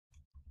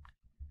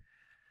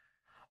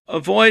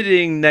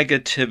Avoiding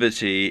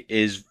negativity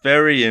is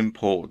very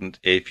important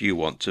if you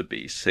want to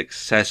be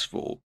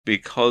successful,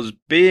 because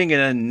being in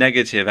a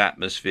negative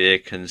atmosphere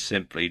can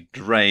simply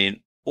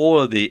drain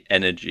all of the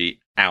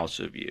energy out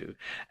of you.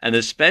 And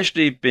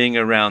especially being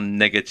around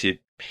negative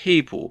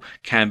people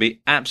can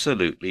be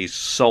absolutely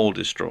soul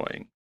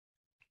destroying.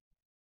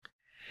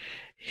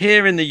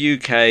 Here in the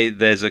UK,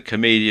 there's a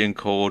comedian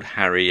called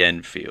Harry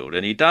Enfield,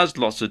 and he does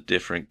lots of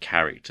different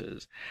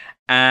characters.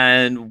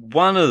 And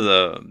one of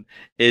them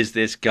is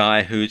this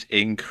guy who's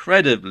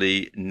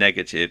incredibly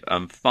negative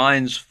and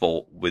finds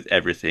fault with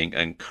everything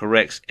and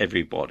corrects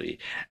everybody.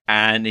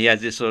 And he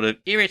has this sort of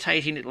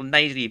irritating little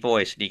nasally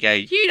voice, and he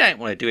goes, "You don't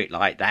want to do it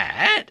like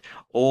that,"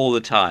 all the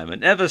time.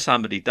 And whenever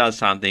somebody does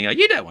something, "Oh,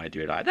 you don't want to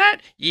do it like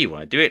that, you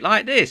want to do it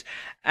like this."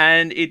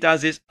 And he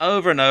does this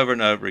over and over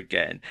and over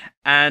again.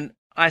 And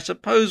I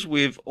suppose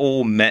we've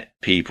all met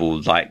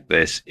people like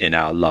this in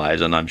our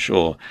lives, and I'm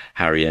sure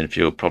Harry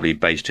Enfield probably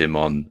based him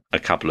on a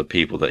couple of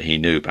people that he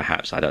knew,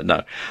 perhaps, I don't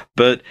know.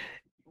 But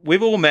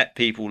we've all met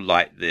people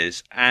like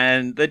this,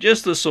 and they're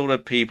just the sort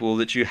of people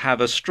that you have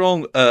a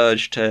strong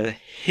urge to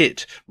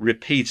hit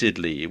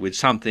repeatedly with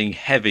something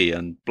heavy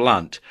and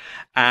blunt.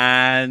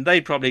 And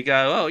they'd probably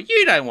go, "Oh,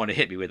 you don't want to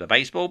hit me with a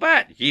baseball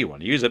bat. You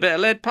want to use a bit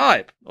of lead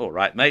pipe. All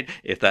right, mate,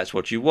 if that's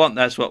what you want,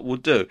 that's what we'll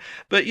do."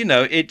 But,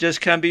 it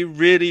just can be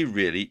really,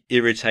 really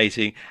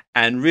irritating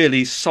and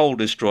really soul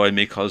destroying,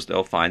 because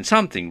they'll find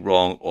something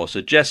wrong or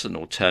suggest an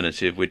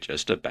alternative with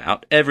just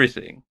about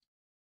everything.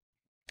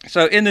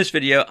 So in this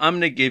video, I'm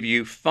going to give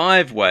you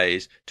 5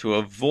 ways to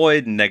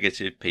avoid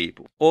negative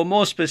people, or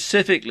more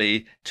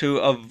specifically, to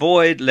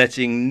avoid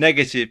letting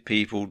negative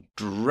people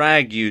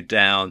drag you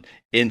down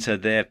into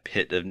their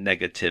pit of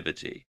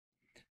negativity.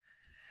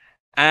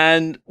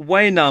 And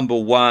way number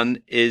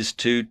 1 is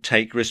to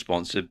take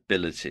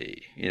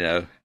responsibility.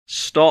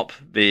 Stop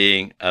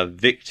being a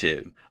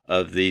victim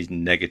of these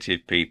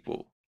negative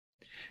people.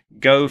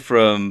 Go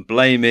from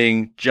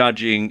blaming,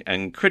 judging,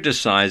 and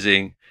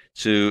criticizing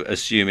to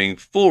assuming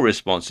full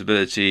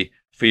responsibility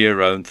for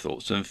your own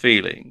thoughts and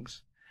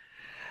feelings.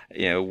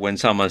 When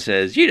someone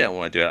says, "You don't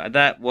want to do it like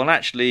that," well,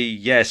 actually,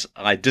 yes,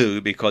 I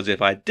do, because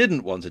if I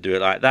didn't want to do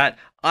it like that,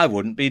 I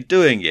wouldn't be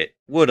doing it,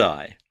 would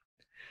I?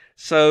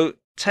 So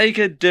take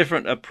a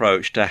different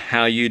approach to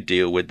how you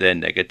deal with their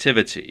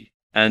negativity,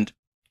 and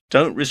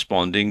don't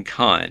respond in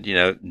kind.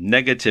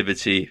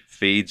 Negativity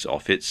feeds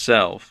off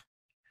itself.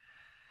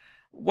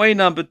 Way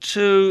number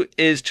 2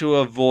 is to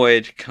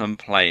avoid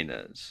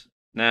complainers.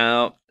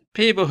 Now,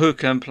 people who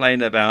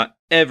complain about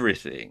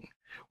everything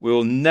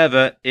will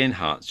never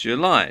enhance your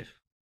life.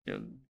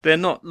 They're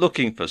not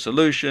looking for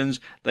solutions.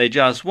 They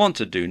just want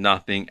to do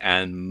nothing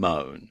and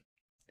moan.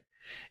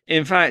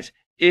 In fact,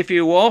 if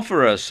you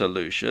offer a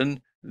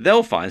solution,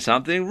 they'll find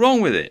something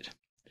wrong with it.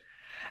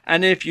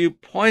 And if you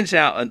point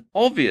out an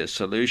obvious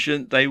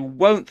solution, they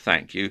won't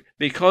thank you,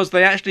 because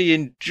they actually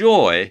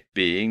enjoy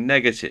being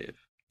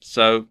negative.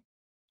 So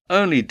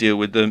only deal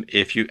with them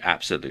if you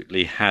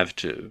absolutely have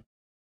to.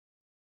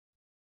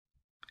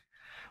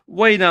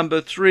 Way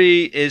number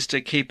 3 is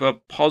to keep a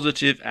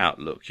positive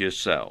outlook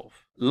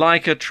yourself.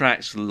 Like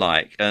attracts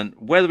like, and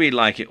whether we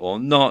like it or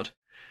not,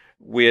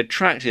 we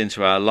attract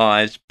into our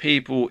lives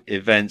people,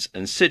 events,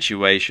 and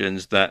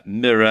situations that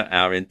mirror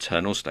our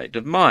internal state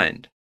of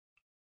mind.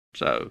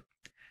 So,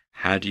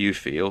 how do you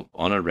feel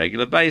on a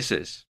regular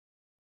basis?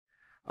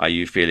 Are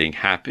you feeling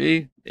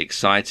happy,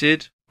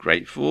 excited,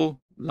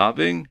 grateful,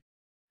 loving?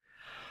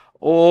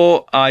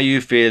 Or are you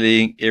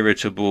feeling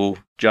irritable,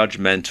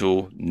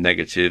 judgmental,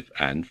 negative,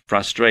 and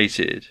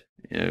frustrated?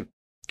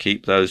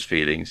 Keep those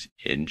feelings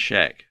in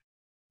check.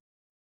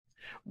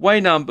 Way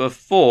number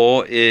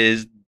 4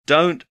 is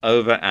don't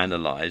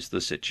overanalyze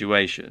the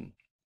situation.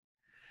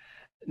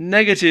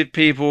 Negative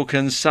people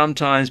can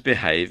sometimes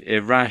behave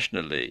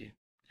irrationally,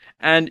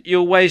 and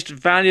you'll waste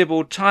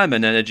valuable time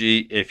and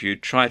energy if you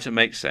try to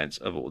make sense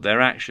of all their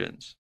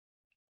actions.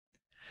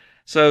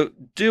 So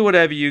do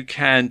whatever you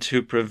can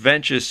to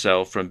prevent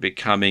yourself from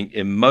becoming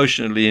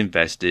emotionally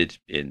invested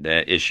in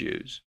their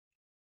issues.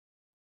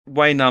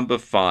 Way number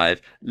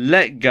 5,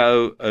 let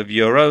go of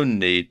your own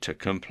need to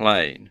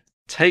complain.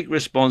 Take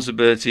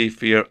responsibility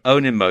for your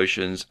own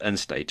emotions and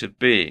state of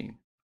being.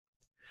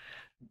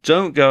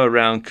 Don't go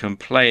around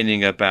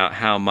complaining about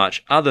how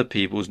much other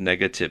people's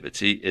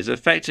negativity is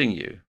affecting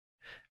you,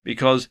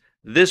 because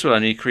this will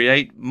only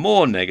create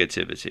more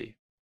negativity.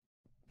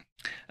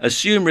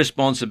 Assume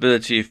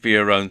responsibility for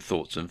your own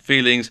thoughts and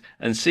feelings,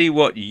 and see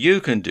what you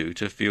can do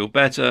to feel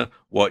better,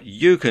 what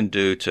you can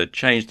do to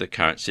change the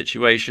current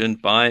situation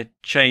by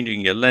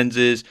changing your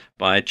lenses,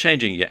 by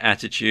changing your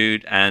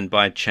attitude, and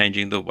by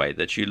changing the way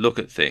that you look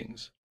at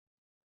things.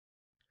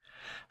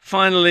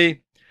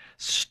 Finally,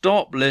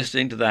 stop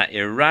listening to that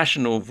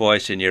irrational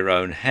voice in your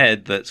own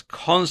head that's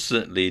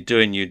constantly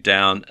doing you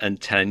down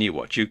and telling you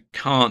what you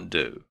can't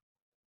do.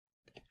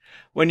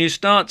 When you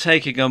start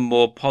taking a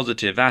more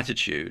positive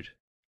attitude,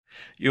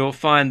 you'll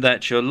find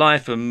that your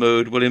life and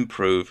mood will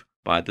improve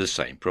by the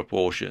same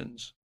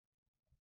proportions.